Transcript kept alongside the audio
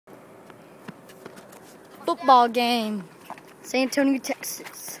football game, San Antonio,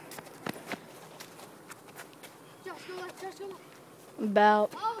 Texas.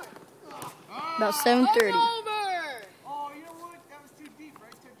 About 7:30. Oh, you know what? That was too deep,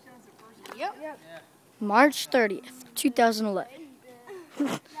 right? Touchdowns at first. Yep. March 30th, 2011. I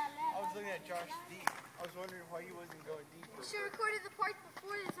was looking at Josh deep. I was wondering why he wasn't going deeper. You should have recorded the part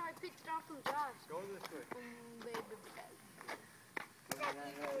before this, so I picked it off from Josh. Go this way.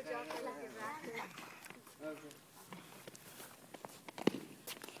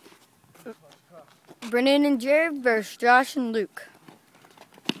 Brennan and Jared versus Josh and Luke.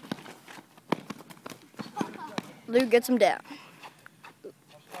 Luke gets him down.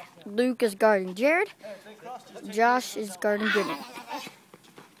 Luke is guarding Jared. Josh is guarding Brennan.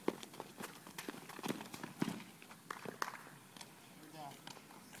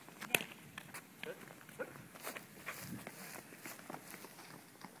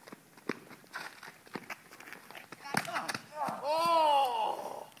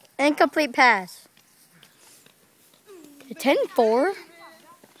 Incomplete pass. 10-4.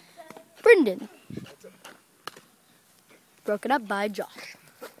 Brendan. Broken up by Josh.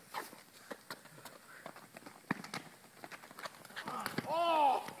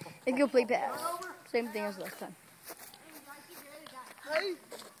 Incomplete pass. Same thing as last time.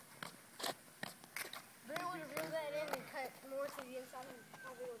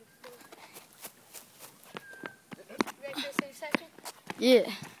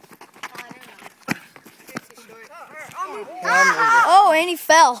 Yeah. Oh, and he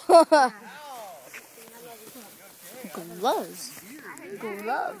fell. Gloves.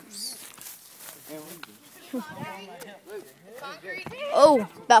 Oh,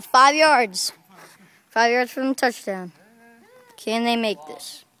 about 5 yards. 5 yards from the touchdown. Can they make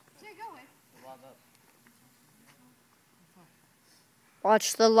this?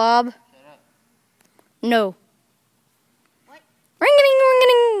 Watch the lob. No. Ring-a-ding,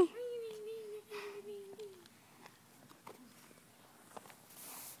 ring-a-ding.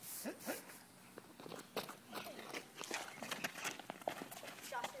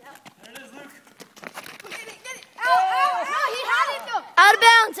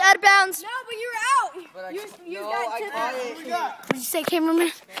 Out of bounds. No, but you were out. You got tipped. What did you say,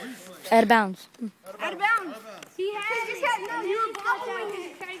 cameraman? Out of bounds. Out of bounds. He had it. No, you were bobbling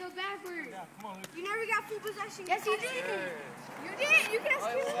and trying to go backwards. Yeah, come on, Luke. You never got full possession. Yes, you did. You did. You can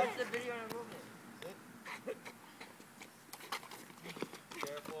ask me Watch the video in a little bit.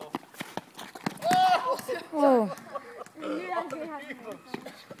 Careful. Oh.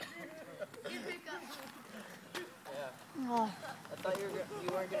 Oh. I thought you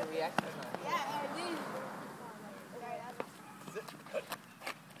weren't gonna react to that. Yeah, I did.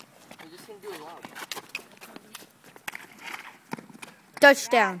 You're just gonna do a lob.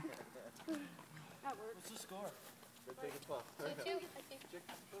 Touchdown. What's the score? Take a 12. 2-2, I think.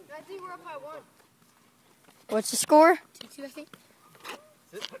 I think we're up by 1. What's the score? 2-2, I think.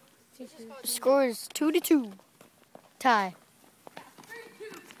 The score is 2-2. Tie.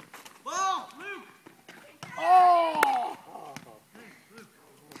 Ball, Luke! Oh! Luke.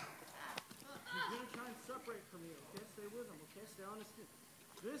 He's going to try and separate from you, okay? Stay with him, okay? Stay on his feet.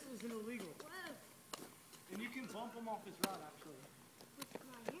 This isn't illegal. And you can bump him off his route, actually.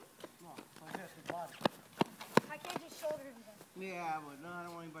 No, like this, the body. I can't just shoulder him. Yeah, but no, I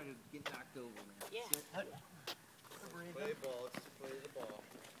don't want anybody to get knocked over, man. Yeah. Play ball, let's play the ball.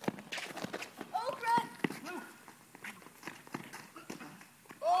 Oh, crap!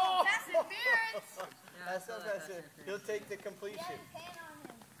 Oh! That's interference! That's it. He'll take the completion.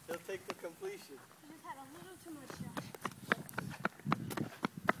 He'll take the completion. You just had a little too much shot.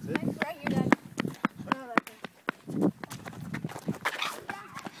 Right here, Dad. No, right there.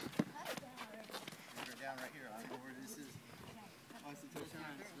 You're down right here. I don't know where this is. Oh, it's the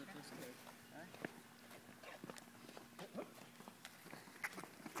touchdown. It's the first play.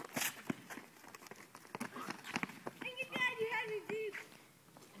 Dang it, Dad, you had me deep.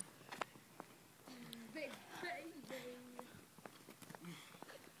 Big baby.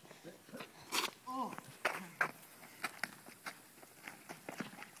 Oh!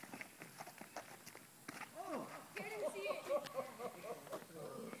 I didn't see it.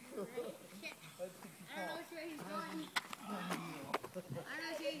 I don't know which way he's going. I don't know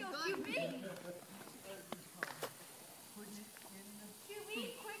which way he's going. QB,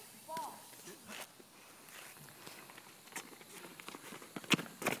 quick ball.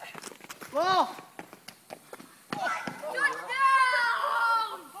 Ball!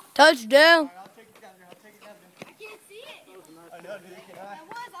 Touchdown! Touchdown. I'll take it down there. I'll take it down there. I can't see it. I know, neither can I. I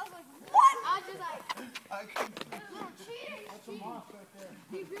was like, what? I was just like, I can. little cheater. That's a moss right there.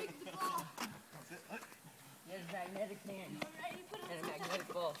 He breaks the ball. That's it. magnetic hand and a magnetic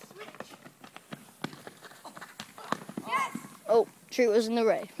ball. Oh, tree was in the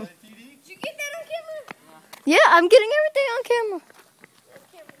way. Did you get that on camera? Yeah, I'm getting everything on camera.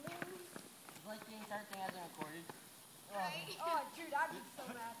 Like the entire thing hasn't recorded. Oh, dude, I'd be so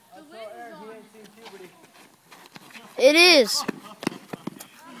mad. The lid is on. It is.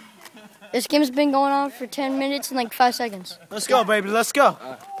 This game's been going on for 10 minutes and like 5 seconds. Let's go, baby. Let's go.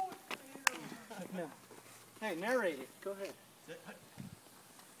 Hey, narrate it. Go ahead.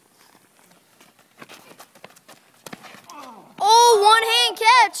 Oh, one hand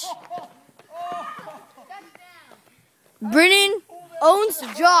catch. Brennan owns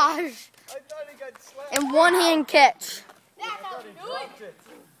Josh I thought he got slapped. and one hand catch. That's how we do it.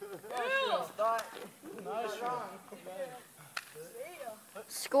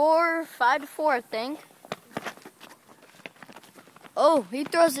 Score 5-4, I think. Oh, he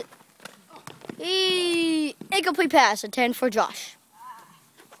throws it. Incomplete pass. A 10 for Josh.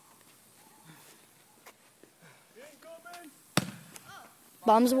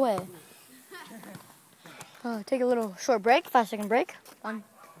 Bombs away. Take a little short break, 5-second break.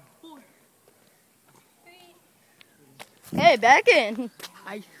 Hey, back in.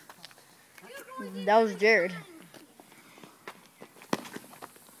 That was Jared.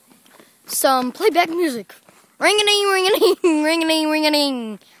 Some playback music. Ring-a-ding, ring-a-ding, ring-a-ding,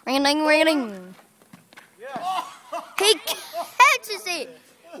 ring-a-ding, ring-a-ding, ring-a-ding. He catches it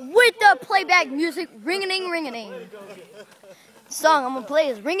with the playback music. Ring-a-ding, ring-a-ding. Song I'm gonna play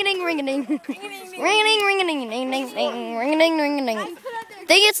is ring-a-ding, ring-a-ding, ring-a-ding, ring-a-ding, ring-a-ding, ring-a-ding, ring-a-ding. I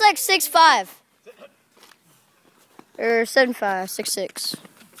think it's like 6-5 or 7-5, 6-6.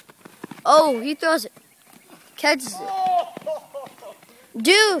 Oh, he throws it, catches it.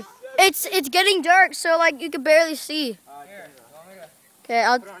 Dude, it's getting dark, so like you can barely see. Okay,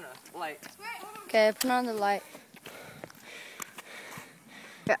 I'll. Put on a light. Okay, put on the light.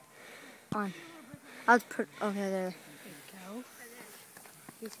 Yeah, on. I'll put. Okay, there.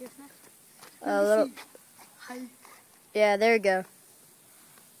 A little. Yeah, there you go.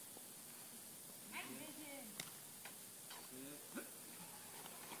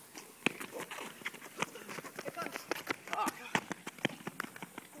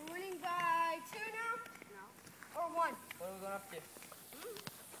 We're winning by 2 now? No. Or 1? What are we going up to?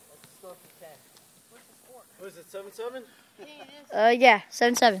 Let's go up to 10. What's the score? What is it, 7-7? Yeah, it is. Yeah,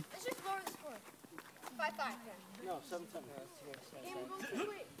 7-7. Let's just lower the score. 5-5 then. No, 7-7. Game goes to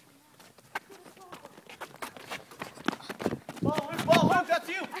quick. Ball, Luke, that's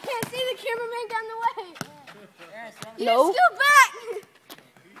you. I can't see the cameraman down the way. You No. scoot back.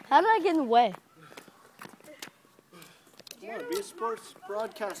 How did I get in the way? Come on, be a sports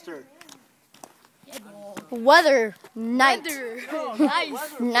broadcaster. Weather, night,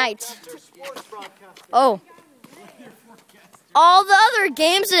 night. Sports broadcaster. Oh. All the other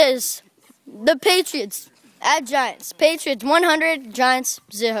games is the Patriots at Giants. Patriots 100, Giants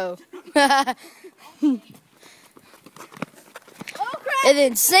 0. And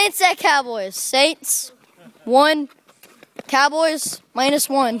then Saints at Cowboys. Saints 1, Cowboys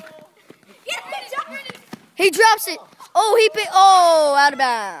 -1. He drops it. Oh, oh, out of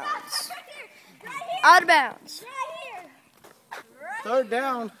bounds. Out of bounds. Third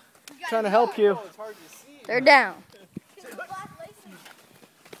down. Trying to help you. They're down.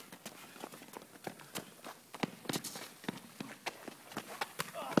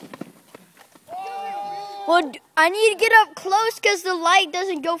 Well, I need to get up close because the light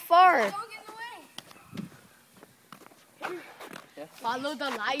doesn't go far. Don't get in the way. Follow the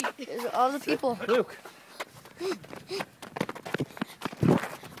light. There's all the people. Luke.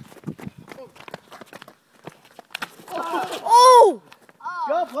 Oh!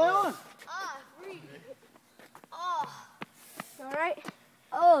 Go, play on. All right.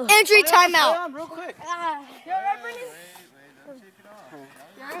 Oh. Entry Play timeout. on real quick. You all right, Brendan?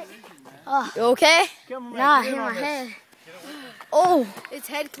 You all right? You okay? Cameraman, Nah, get in hit my on this. head. Oh. It's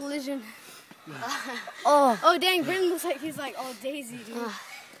head collision. Oh. Oh, dang. Brendan looks like he's like all daisy, dude.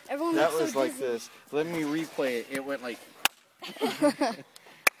 Everyone That looks was so like dizzy. this. Let me replay it. It went like.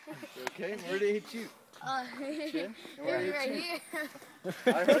 Okay, where did it hit you? Chin? Where did it Right hit you? here. I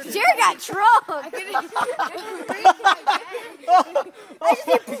heard it. Jared got drunk.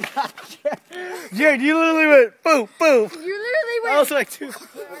 Jared, you literally went boom, boom. You literally That went. was like 2.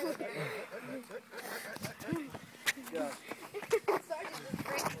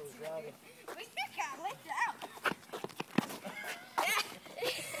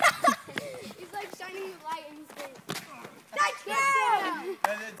 He's like shining the light in his face. Touchdown!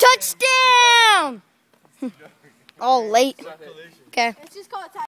 Touchdown! All late. Okay. Let's just call it touchdown.